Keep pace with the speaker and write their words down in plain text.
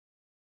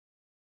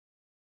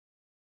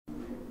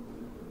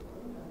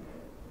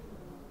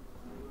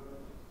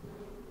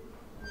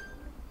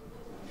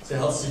sehr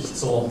herzlich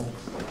zur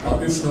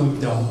Eröffnung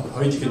der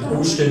heutigen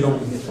Ausstellung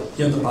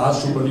hier in der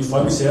Badstube und ich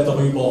freue mich sehr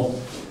darüber,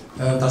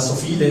 dass so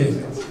viele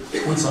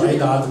unserer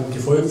Einladung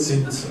gefolgt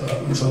sind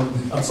und schon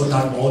am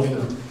Sonntagmorgen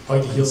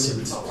heute hier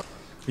sind.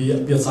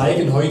 Wir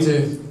zeigen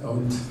heute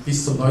und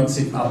bis zum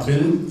 19.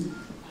 April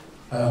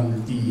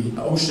die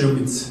Ausstellung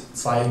mit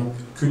zwei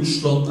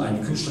Künstlern, eine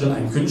Künstlerin,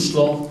 ein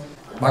Künstler.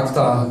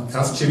 Magda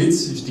Kravčević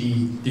ist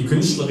die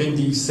Künstlerin,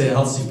 die ich sehr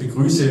herzlich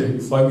begrüße.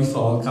 Ich freue mich,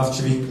 Frau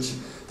Kravčević,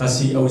 dass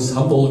Sie aus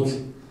Hamburg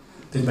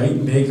den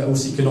weiten Weg auf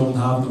sich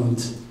genommen haben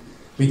und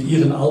mit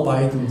Ihren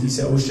Arbeiten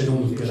diese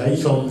Ausstellung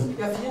bereichern.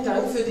 Ja, vielen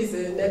Dank für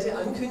diese nette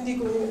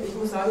Ankündigung. Ich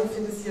muss sagen, ich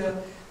finde es hier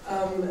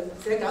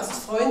sehr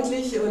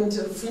gastfreundlich und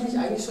fühle mich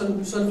eigentlich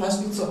schon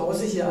fast wie zu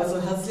Hause hier. Also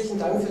herzlichen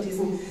Dank für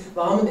diesen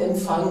warmen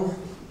Empfang.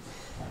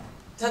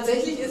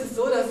 Tatsächlich ist es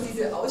so, dass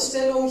diese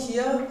Ausstellung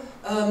hier,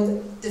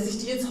 dass ich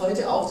die jetzt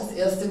heute auch das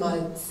erste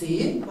Mal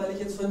sehe, weil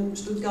ich jetzt von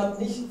Stuttgart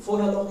nicht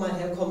vorher noch mal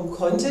herkommen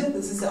konnte.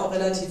 Das ist ja auch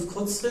relativ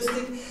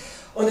kurzfristig.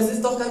 Und es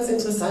ist doch ganz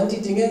interessant,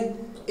 die Dinge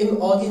im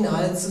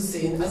Original zu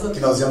sehen. Also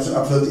genau, Sie haben schon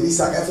applaudiert. Ich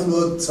sage einfach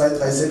nur 2,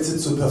 3 Sätze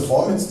zur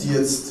Performance, die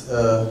jetzt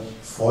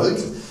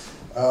folgt.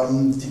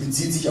 Die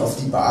bezieht sich auf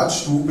die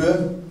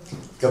Badstube.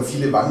 Ich glaube,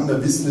 viele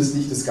Wangener wissen es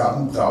nicht. Es gab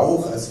einen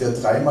Brauch, als wer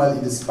 3-mal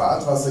in das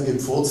Badwasser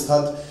gepfurzt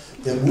hat,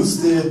 der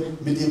musste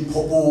mit dem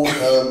Popo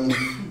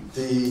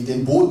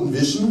den Boden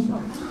wischen.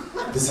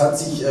 Das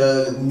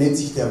nennt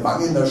sich der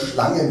Wangener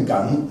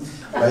Schlangengang,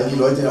 weil die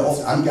Leute ja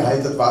oft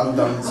angeheitert waren und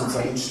dann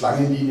sozusagen in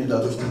Schlangenlinien da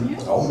durch den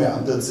Raum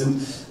meandert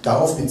sind.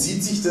 Darauf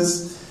bezieht sich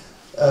das.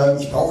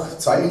 Ich brauche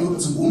 2 Minuten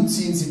zum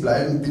Umziehen. Sie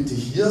bleiben bitte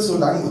hier so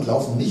lang und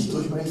laufen nicht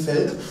durch mein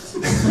Feld.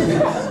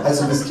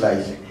 Also bis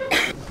gleich.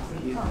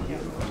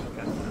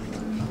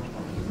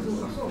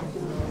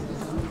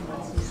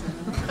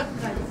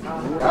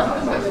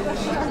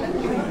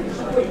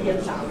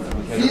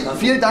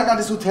 Vielen Dank an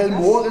das Hotel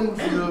Mohren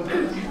für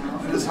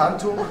das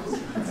Handtuch.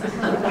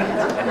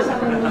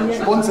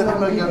 Sponsert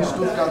immer gern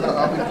Stuttgarter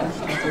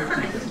Abendküche.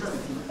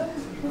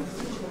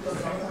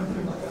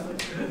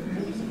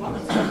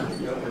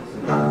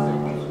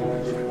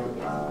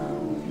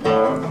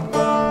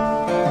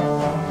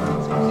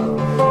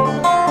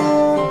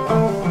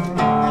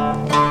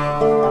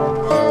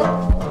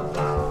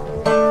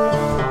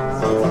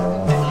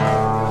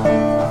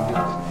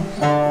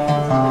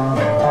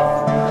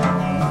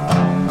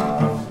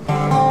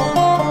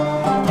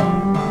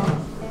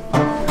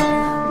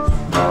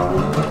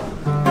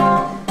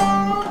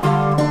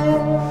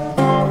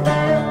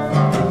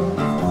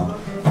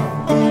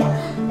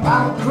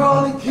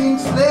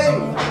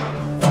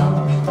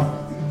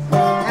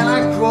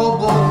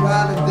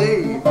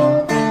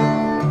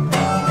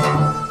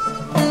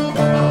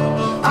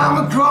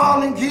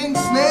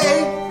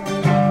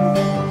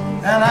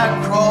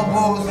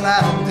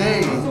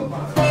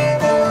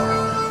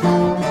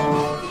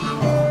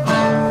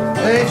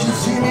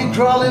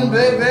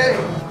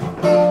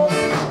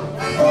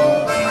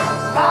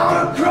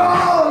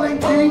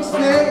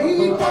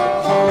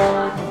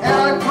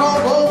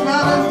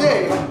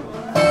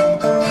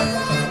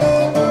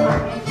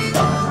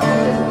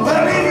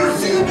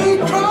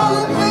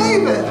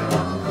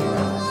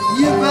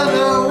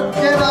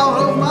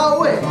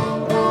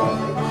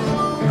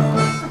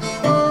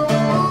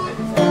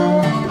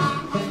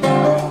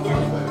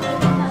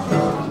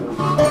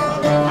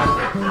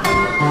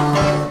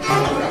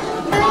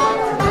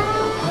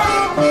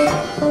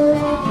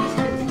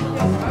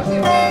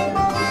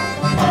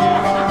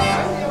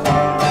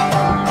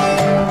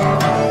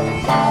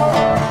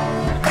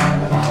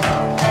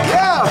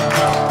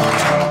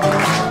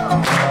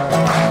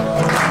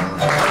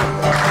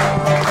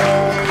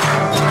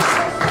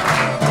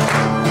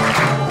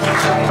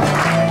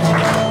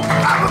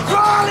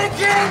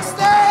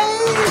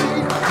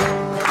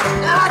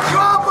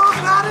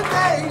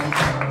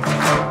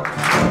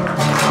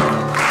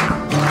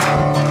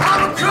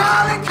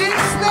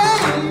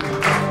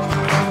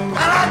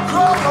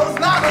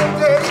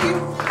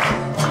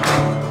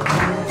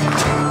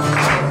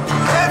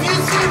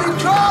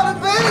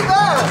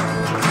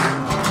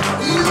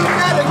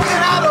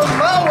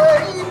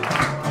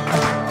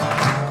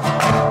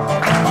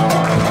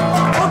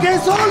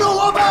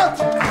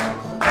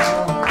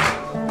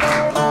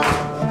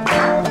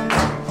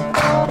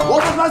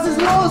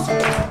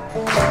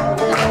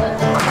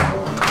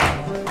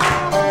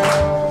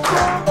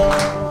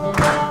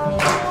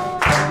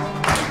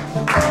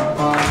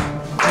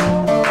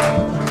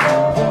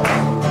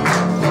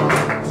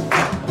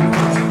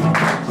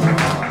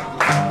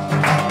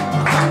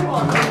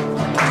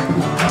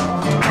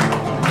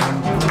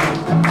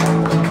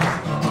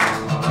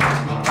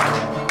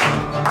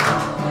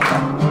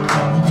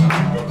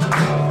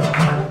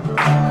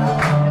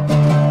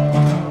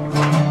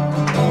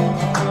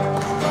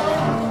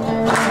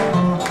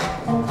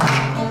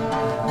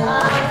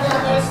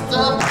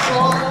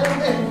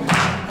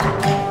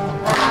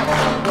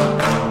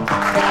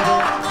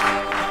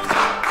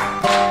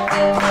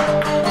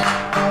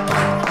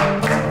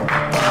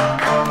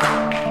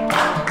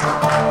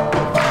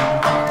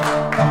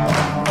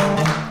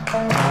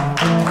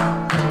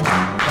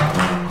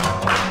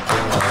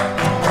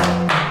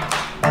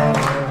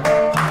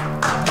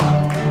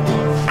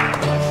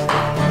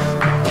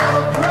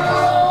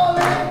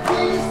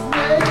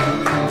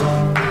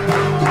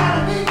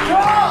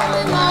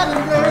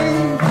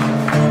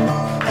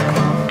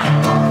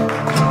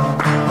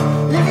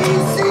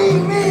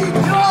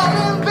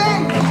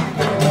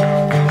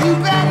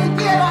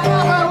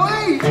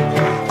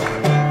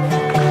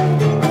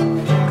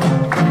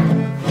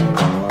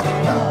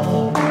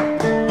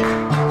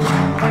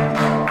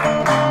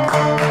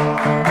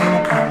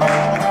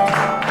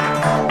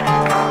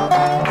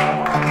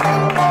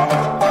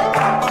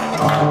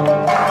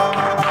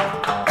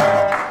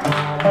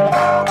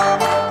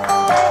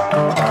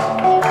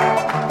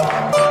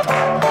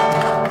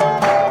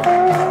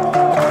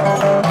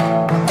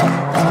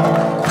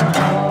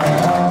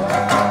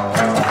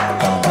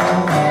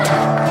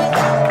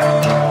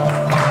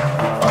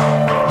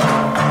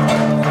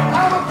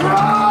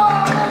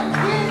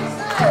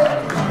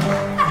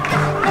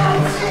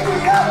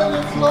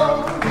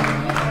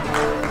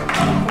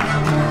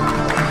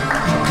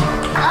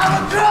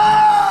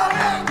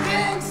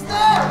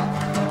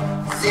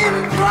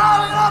 me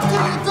crawling up to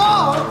the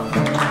door.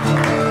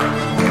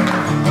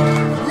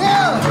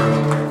 Yeah,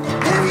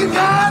 if you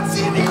can't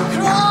see me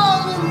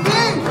crawling,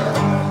 baby,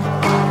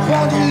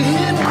 won't you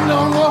hear me no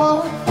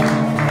more?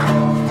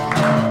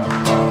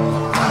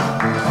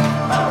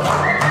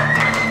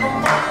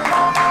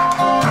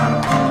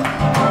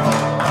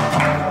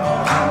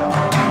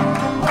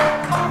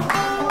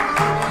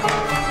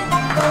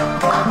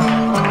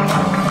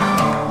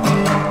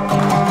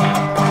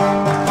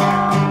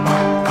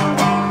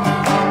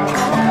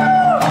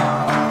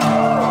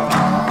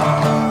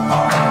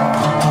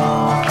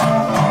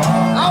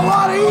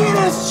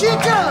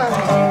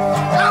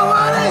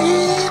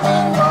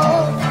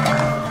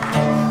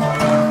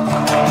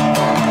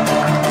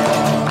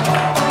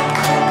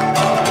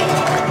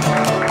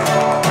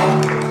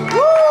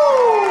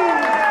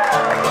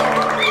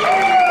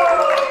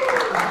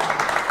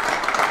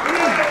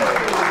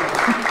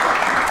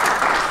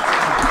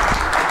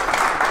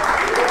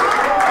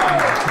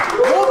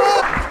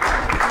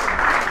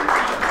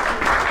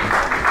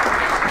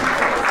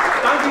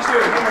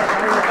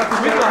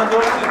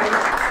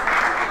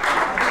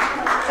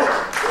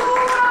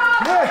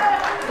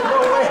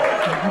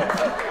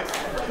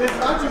 Das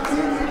waren schon 10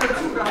 Minuten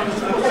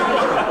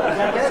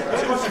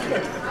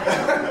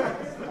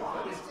Zugang.